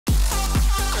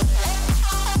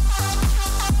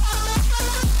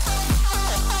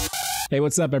Hey,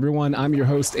 what's up, everyone? I'm your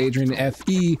host, ADRIAN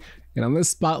F.E, and on this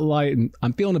spotlight,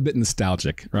 I'm feeling a bit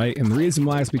nostalgic, right? And the reason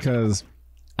why is because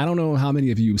I don't know how many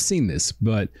of you have seen this,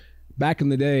 but back in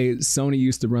the day, Sony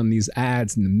used to run these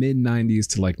ads in the mid-90s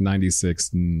to like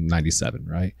 96 and 97,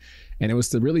 right? And it was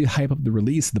to really hype up the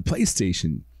release of the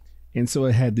PlayStation. And so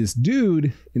it had this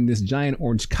dude in this giant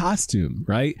orange costume,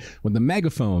 right? With a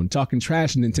megaphone talking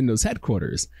trash in Nintendo's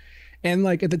headquarters. And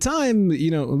like at the time,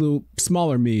 you know, a little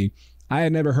smaller me, I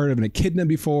had never heard of an echidna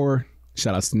before.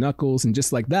 Shout outs to Knuckles. And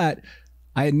just like that,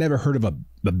 I had never heard of a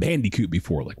Bandicoot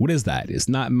before. Like, what is that? It's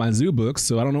not in my zoo books,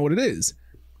 so I don't know what it is.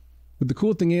 But the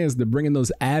cool thing is they're bringing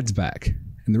those ads back.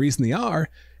 And the reason they are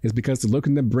is because they're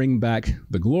looking to bring back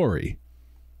the glory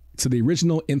to the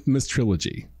original infamous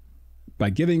trilogy by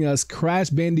giving us Crash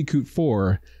Bandicoot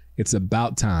 4, It's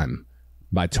About Time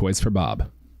by Toys for Bob.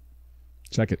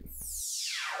 Check it.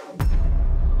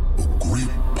 A great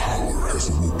power has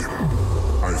awoken.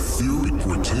 I fear it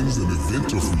portends an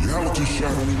event of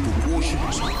reality-shattering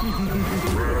proportions.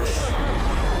 Crash!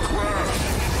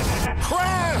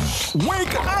 Crash!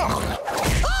 Wake up!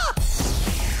 Ah!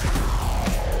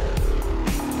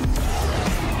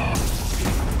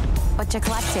 What you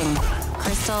collecting?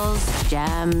 Crystals,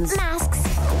 gems, masks.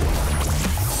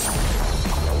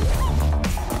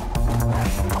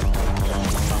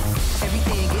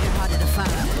 Everything getting harder to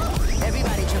find.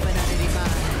 Everybody jumping out of their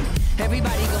mind.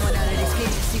 Everybody going out of their skin.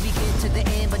 See, we get to the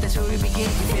end, but that's where we begin.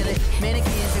 You feel it?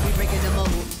 Mannequins and we breaking the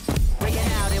mold. Breaking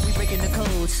out and we breaking the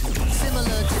codes. Similar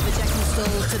to the Jackson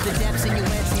stove, to the depths in your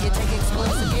web, so you take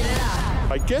explosive, get it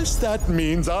out. I guess that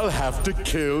means I'll have to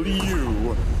kill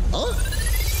you. Huh?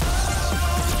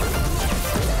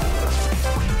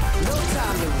 No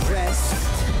time to rest.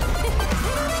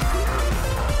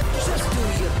 Just do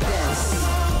your best.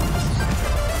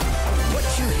 What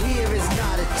you hear is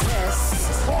not a test.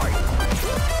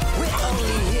 We're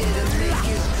only here to make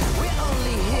you. We're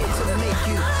only here to make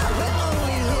you. We're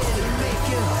only here to make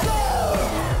you go.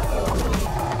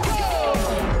 Go.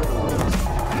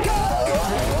 Go.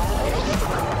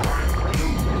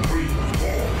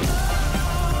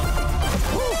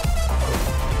 Woo.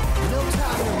 No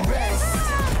time to rest.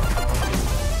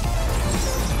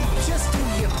 Just do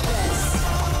your best.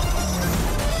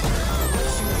 What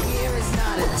you hear is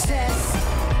not a test.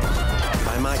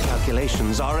 By my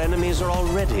calculations, our enemies are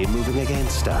already moving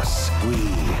against us. We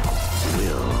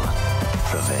will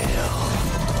prevail.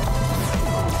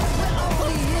 We're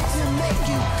only here to make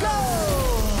you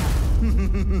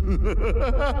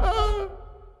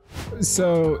go.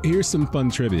 So here's some fun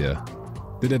trivia.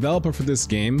 The developer for this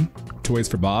game, Toys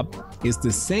for Bob, is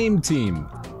the same team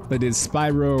that did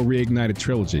Spyro Reignited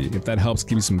Trilogy, if that helps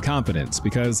give you some confidence,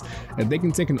 because if they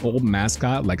can take an old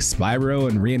mascot like Spyro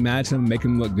and reimagine him, make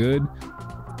him look good,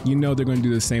 you know they're going to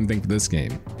do the same thing for this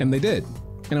game. And they did.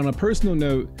 And on a personal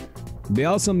note, they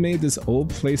also made this old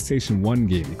PlayStation 1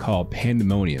 game called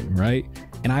Pandemonium, right?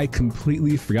 And I had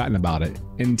completely forgotten about it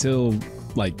until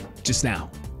like just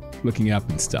now, looking up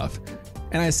and stuff.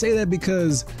 And I say that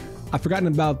because I've forgotten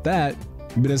about that,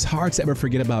 but it's hard to ever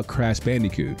forget about Crash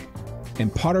Bandicoot.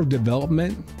 And part of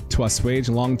development to assuage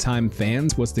longtime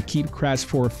fans was to keep Crash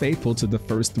 4 faithful to the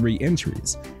first 3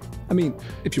 entries. I mean,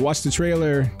 if you watch the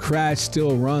trailer, Crash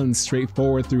still runs straight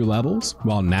forward through levels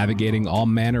while navigating all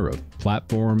manner of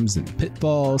platforms and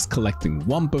pitfalls, collecting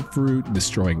Wumpa fruit,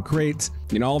 destroying crates,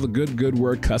 you know, all the good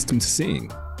we're accustomed to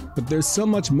seeing. But there's so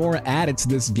much more added to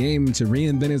this game to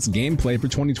reinvent its gameplay for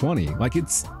 2020. Like,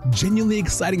 it's genuinely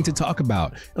exciting to talk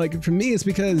about. Like, for me, it's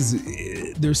because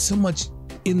there's so much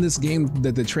in this game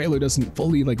that the trailer doesn't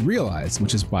fully like realize,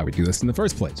 which is why we do this in the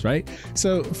first place, right?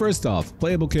 So first off,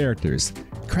 playable characters.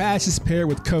 Crash is paired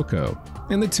with Coco,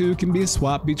 and the two can be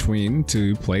swapped between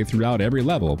to play throughout every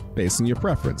level based on your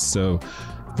preference. So if you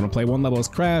want to play one level as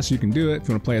Crash, you can do it. If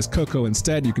you want to play as Coco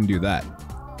instead, you can do that.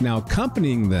 Now,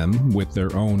 accompanying them with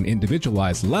their own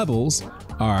individualized levels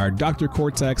are Dr.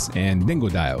 Cortex and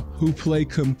Dingodile, who play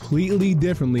completely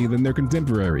differently than their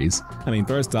contemporaries. I mean,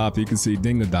 first off, you can see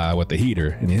Dingodile with the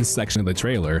heater in his section of the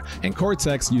trailer, and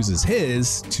Cortex uses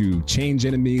his to change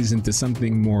enemies into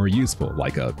something more useful,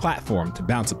 like a platform to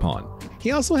bounce upon.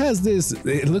 He also has this,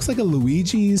 it looks like a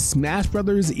Luigi's Smash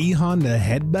Brothers E-Honda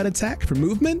headbutt attack for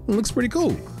movement. It looks pretty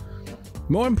cool.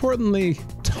 More importantly,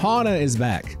 Tawna is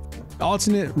back.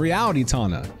 Alternate reality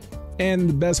Tawna. And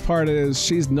the best part is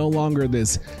she's no longer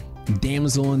this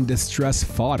damsel in distress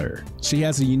fodder. She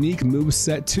has a unique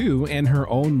moveset too and her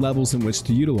own levels in which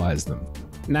to utilize them.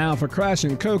 Now for Crash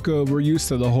and Coco, we're used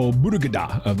to the whole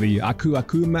Burugada of the Aku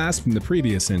Aku mask from the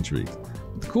previous entry.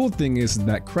 The cool thing is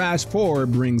that Crash 4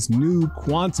 brings new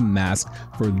quantum masks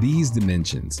for these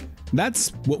dimensions.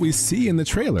 That's what we see in the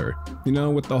trailer, you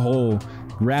know, with the whole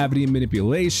gravity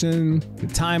manipulation, the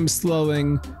time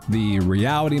slowing, the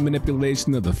reality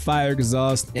manipulation of the fire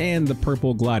exhaust, and the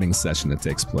purple gliding session that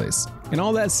takes place. And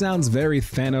all that sounds very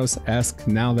Thanos-esque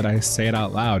now that I say it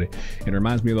out loud. It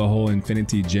reminds me of the whole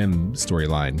Infinity Gem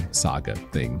storyline saga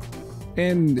thing.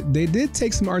 And they did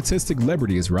take some artistic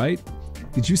liberties, right?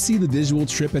 Did you see the visual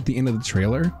trip at the end of the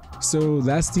trailer? So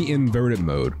that's the inverted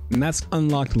mode, and that's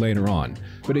unlocked later on,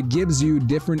 but it gives you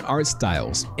different art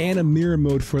styles and a mirror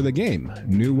mode for the game.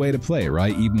 New way to play,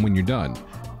 right? Even when you're done.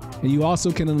 And you also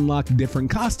can unlock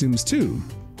different costumes too.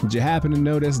 Did you happen to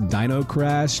notice Dino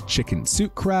Crash, Chicken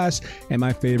Suit Crash, and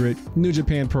my favorite, New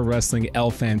Japan Pro Wrestling El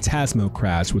Phantasmo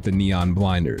Crash with the neon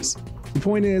blinders? The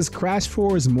point is, Crash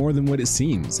 4 is more than what it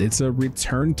seems. It's a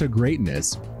return to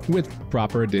greatness, with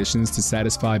proper additions to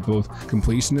satisfy both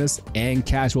completionists and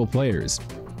casual players,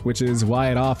 which is why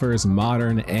it offers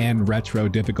modern and retro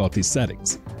difficulty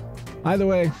settings. Either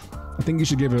way, I think you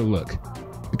should give it a look,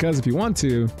 because if you want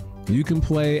to, you can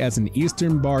play as an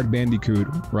Eastern Bard Bandicoot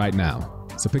right now.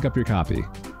 So pick up your copy.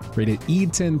 Rated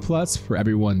E10+ for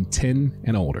everyone 10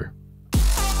 and older.